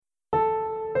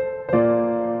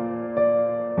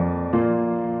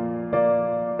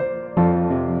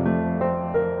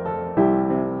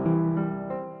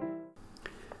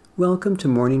Welcome to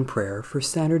morning prayer for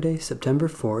Saturday, September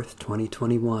 4th,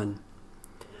 2021.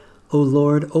 O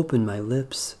Lord, open my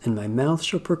lips, and my mouth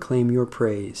shall proclaim your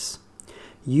praise.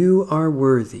 You are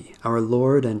worthy, our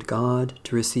Lord and God,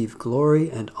 to receive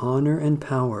glory and honor and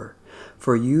power,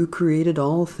 for you created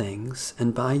all things,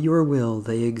 and by your will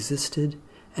they existed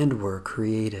and were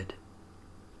created.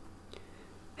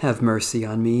 Have mercy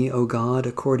on me, O God,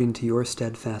 according to your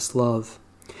steadfast love.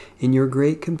 In your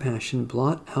great compassion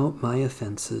blot out my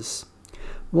offenses.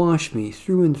 Wash me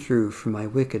through and through from my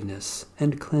wickedness,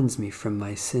 and cleanse me from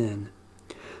my sin.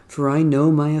 For I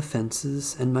know my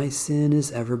offenses, and my sin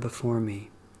is ever before me.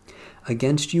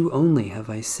 Against you only have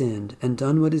I sinned, and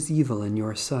done what is evil in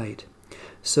your sight.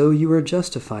 So you are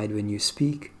justified when you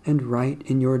speak, and right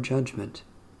in your judgment.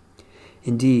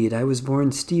 Indeed, I was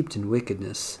born steeped in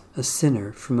wickedness, a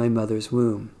sinner from my mother's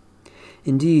womb.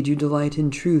 Indeed, you delight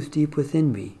in truth deep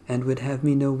within me, and would have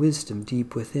me know wisdom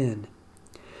deep within.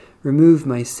 Remove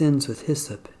my sins with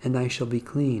hyssop, and I shall be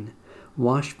clean.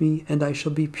 Wash me, and I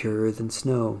shall be purer than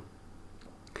snow.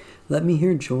 Let me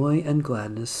hear joy and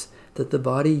gladness, that the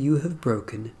body you have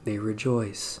broken may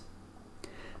rejoice.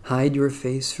 Hide your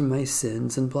face from my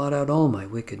sins, and blot out all my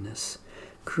wickedness.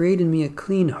 Create in me a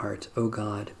clean heart, O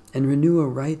God, and renew a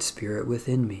right spirit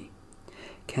within me.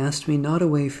 Cast me not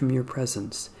away from your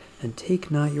presence, and take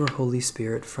not your Holy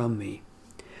Spirit from me.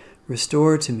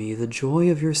 Restore to me the joy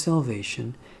of your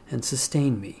salvation, and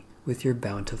sustain me with your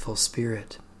bountiful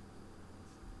Spirit.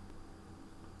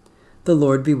 The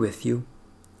Lord be with you.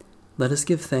 Let us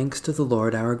give thanks to the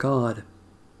Lord our God.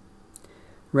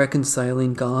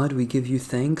 Reconciling God, we give you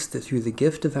thanks that through the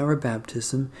gift of our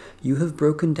baptism you have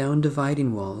broken down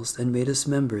dividing walls and made us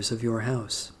members of your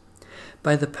house.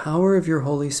 By the power of your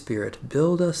Holy Spirit,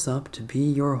 build us up to be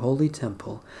your holy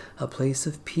temple, a place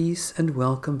of peace and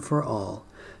welcome for all,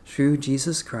 through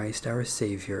Jesus Christ our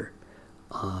Savior.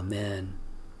 Amen.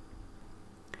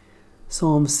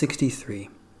 Psalm 63.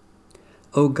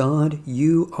 O God,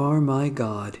 you are my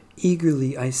God,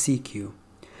 eagerly I seek you.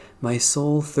 My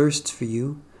soul thirsts for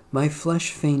you, my flesh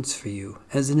faints for you,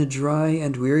 as in a dry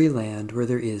and weary land where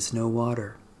there is no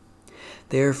water.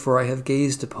 Therefore I have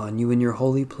gazed upon you in your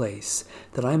holy place,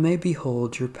 that I may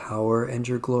behold your power and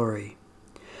your glory.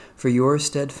 For your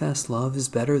steadfast love is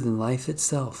better than life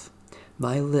itself.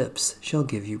 My lips shall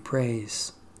give you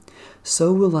praise.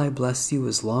 So will I bless you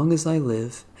as long as I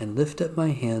live, and lift up my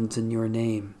hands in your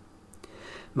name.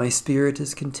 My spirit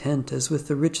is content as with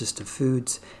the richest of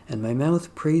foods, and my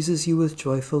mouth praises you with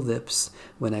joyful lips,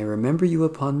 when I remember you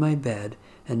upon my bed,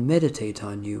 and meditate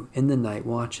on you in the night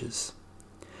watches.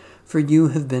 For you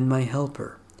have been my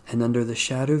helper, and under the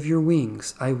shadow of your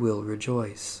wings I will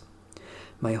rejoice.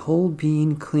 My whole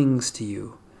being clings to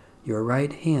you. Your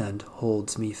right hand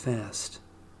holds me fast.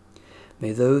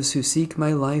 May those who seek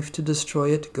my life to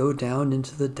destroy it go down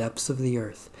into the depths of the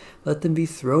earth. Let them be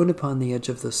thrown upon the edge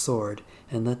of the sword,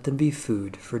 and let them be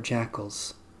food for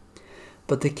jackals.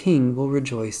 But the king will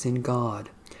rejoice in God.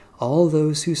 All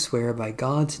those who swear by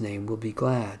God's name will be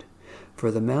glad. For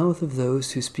the mouth of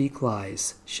those who speak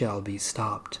lies shall be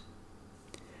stopped.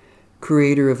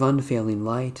 Creator of unfailing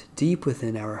light, deep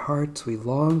within our hearts we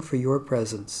long for your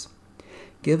presence.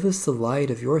 Give us the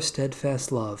light of your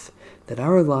steadfast love, that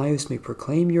our lives may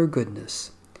proclaim your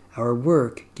goodness, our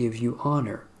work give you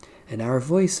honor, and our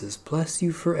voices bless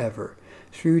you forever,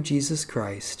 through Jesus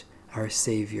Christ, our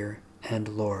Savior and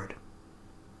Lord.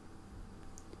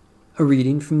 A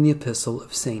reading from the Epistle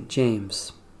of St.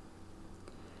 James.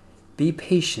 Be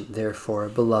patient, therefore,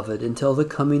 beloved, until the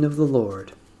coming of the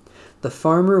Lord. The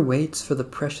farmer waits for the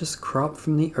precious crop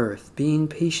from the earth, being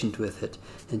patient with it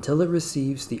until it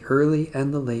receives the early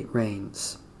and the late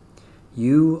rains.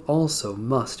 You also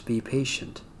must be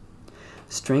patient.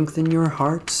 Strengthen your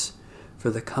hearts, for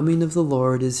the coming of the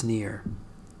Lord is near.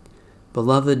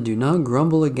 Beloved, do not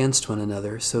grumble against one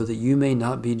another, so that you may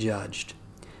not be judged.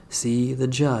 See, the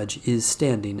judge is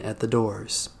standing at the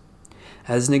doors.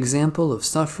 As an example of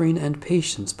suffering and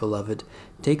patience, beloved,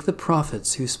 take the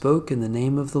prophets who spoke in the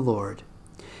name of the Lord.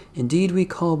 Indeed, we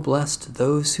call blessed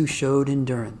those who showed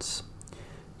endurance.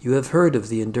 You have heard of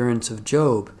the endurance of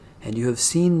Job, and you have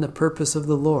seen the purpose of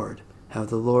the Lord, how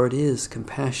the Lord is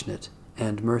compassionate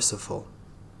and merciful.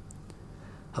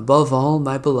 Above all,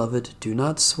 my beloved, do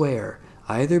not swear,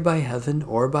 either by heaven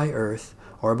or by earth,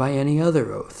 or by any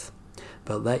other oath,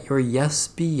 but let your yes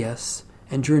be yes,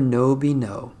 and your no be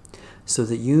no, so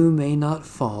that you may not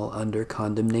fall under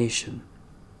condemnation.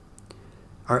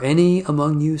 Are any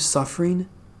among you suffering?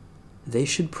 They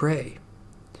should pray.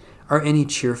 Are any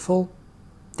cheerful?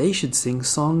 They should sing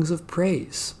songs of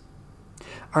praise.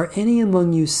 Are any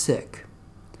among you sick?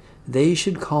 they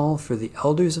should call for the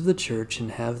elders of the church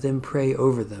and have them pray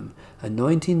over them,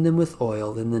 anointing them with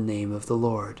oil in the name of the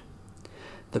Lord.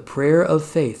 The prayer of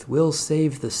faith will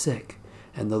save the sick,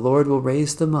 and the Lord will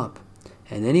raise them up,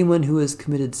 and anyone who has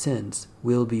committed sins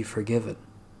will be forgiven.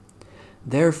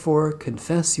 Therefore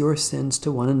confess your sins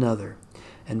to one another,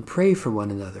 and pray for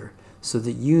one another, so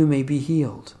that you may be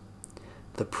healed.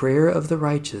 The prayer of the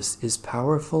righteous is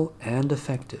powerful and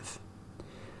effective.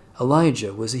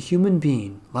 Elijah was a human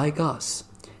being like us,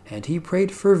 and he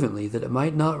prayed fervently that it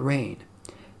might not rain,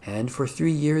 and for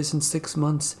 3 years and 6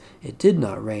 months it did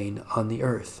not rain on the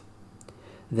earth.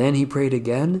 Then he prayed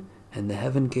again, and the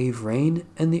heaven gave rain,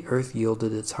 and the earth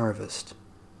yielded its harvest.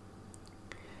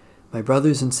 My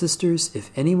brothers and sisters,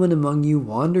 if anyone among you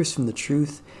wanders from the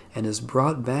truth and is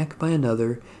brought back by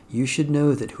another, you should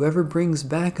know that whoever brings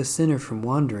back a sinner from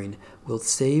wandering will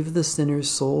save the sinner's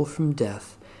soul from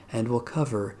death and will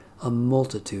cover a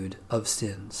multitude of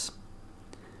sins.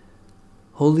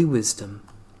 Holy Wisdom,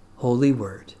 Holy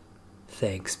Word,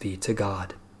 thanks be to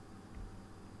God.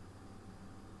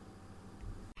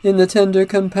 In the tender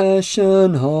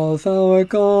compassion of our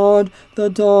God, the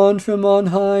dawn from on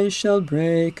high shall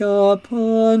break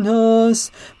upon us.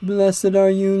 Blessed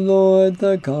are you, Lord,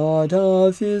 the God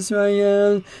of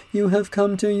Israel. You have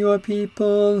come to your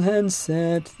people and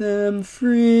set them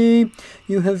free.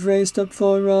 You have raised up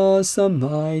for us a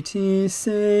mighty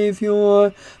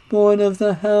Savior, born of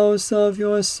the house of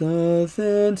your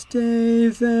servant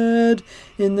David.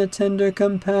 In the tender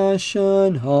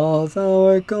compassion of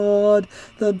our God,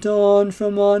 the dawn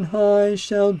from on high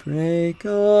shall break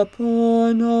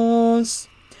upon us.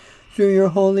 Through your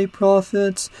holy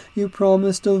prophets, you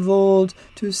promised of old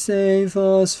to save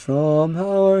us from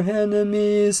our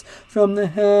enemies, from the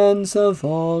hands of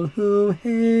all who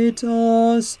hate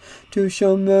us, to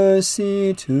show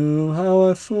mercy to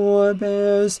our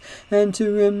forebears, and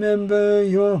to remember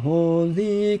your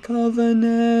holy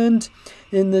covenant.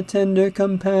 In the tender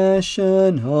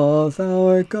compassion of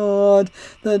our God,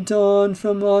 the dawn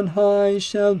from on high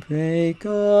shall break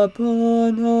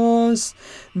upon us.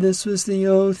 This was the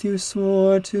oath you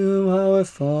swore to our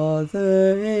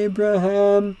father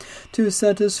Abraham, to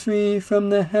set us free from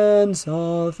the hands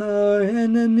of our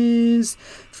enemies,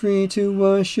 free to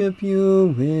worship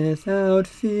you without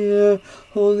fear,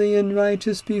 holy and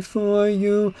righteous before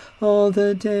you all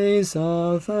the days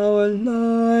of our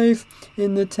life.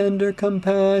 In the tender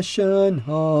compassion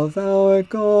of our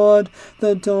God,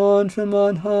 the dawn from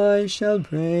on high shall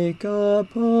break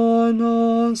upon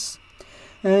us.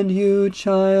 And you,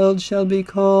 child, shall be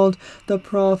called the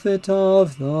prophet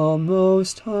of the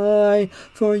Most High,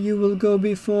 for you will go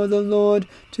before the Lord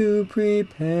to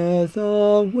prepare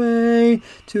the way,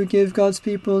 to give God's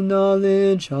people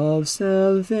knowledge of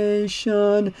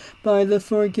salvation by the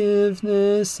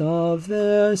forgiveness of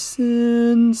their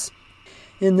sins.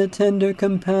 In the tender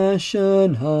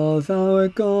compassion of our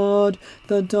God,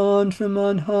 the dawn from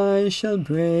on high shall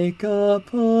break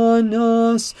upon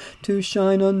us, to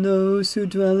shine on those who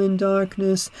dwell in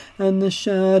darkness and the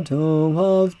shadow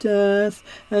of death,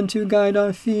 and to guide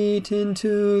our feet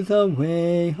into the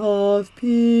way of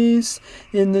peace.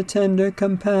 In the tender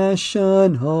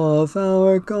compassion of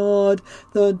our God,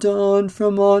 the dawn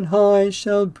from on high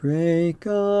shall break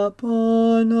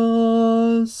upon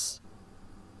us.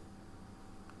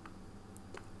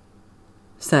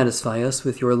 Satisfy us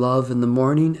with your love in the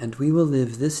morning, and we will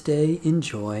live this day in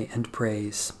joy and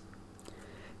praise.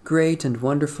 Great and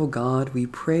wonderful God, we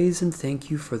praise and thank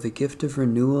you for the gift of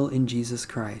renewal in Jesus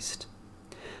Christ.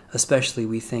 Especially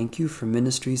we thank you for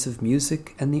ministries of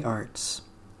music and the arts,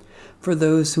 for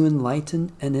those who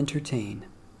enlighten and entertain,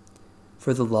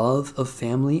 for the love of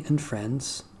family and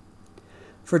friends,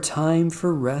 for time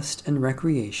for rest and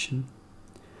recreation,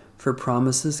 for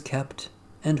promises kept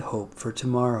and hope for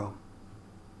tomorrow.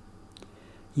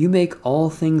 You make all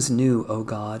things new, O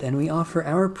God, and we offer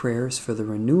our prayers for the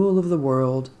renewal of the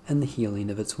world and the healing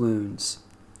of its wounds.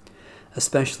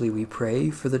 Especially we pray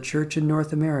for the Church in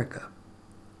North America,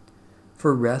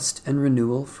 for rest and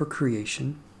renewal for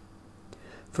creation,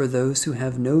 for those who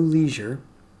have no leisure,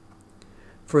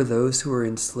 for those who are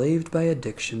enslaved by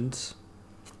addictions,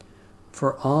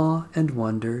 for awe and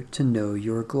wonder to know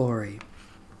your glory.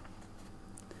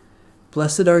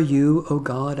 Blessed are you, O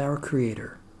God, our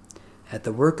Creator. At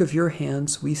the work of your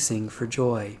hands we sing for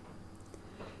joy.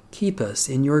 Keep us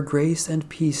in your grace and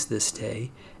peace this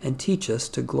day, and teach us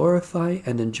to glorify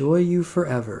and enjoy you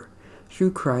forever.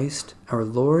 Through Christ, our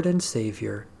Lord and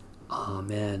Savior.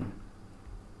 Amen.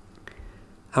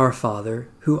 Our Father,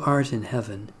 who art in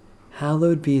heaven,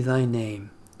 hallowed be thy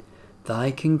name.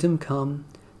 Thy kingdom come,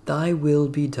 thy will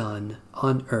be done,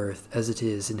 on earth as it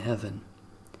is in heaven.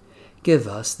 Give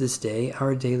us this day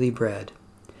our daily bread,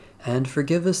 and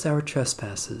forgive us our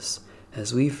trespasses,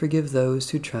 as we forgive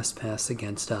those who trespass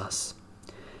against us.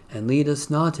 And lead us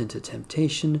not into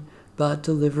temptation, but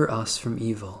deliver us from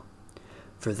evil.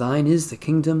 For thine is the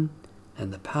kingdom,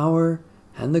 and the power,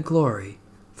 and the glory,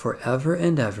 forever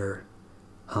and ever.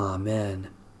 Amen.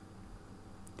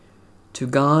 To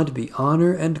God be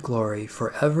honor and glory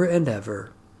forever and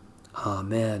ever.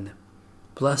 Amen.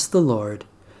 Bless the Lord.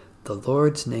 The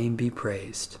Lord's name be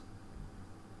praised.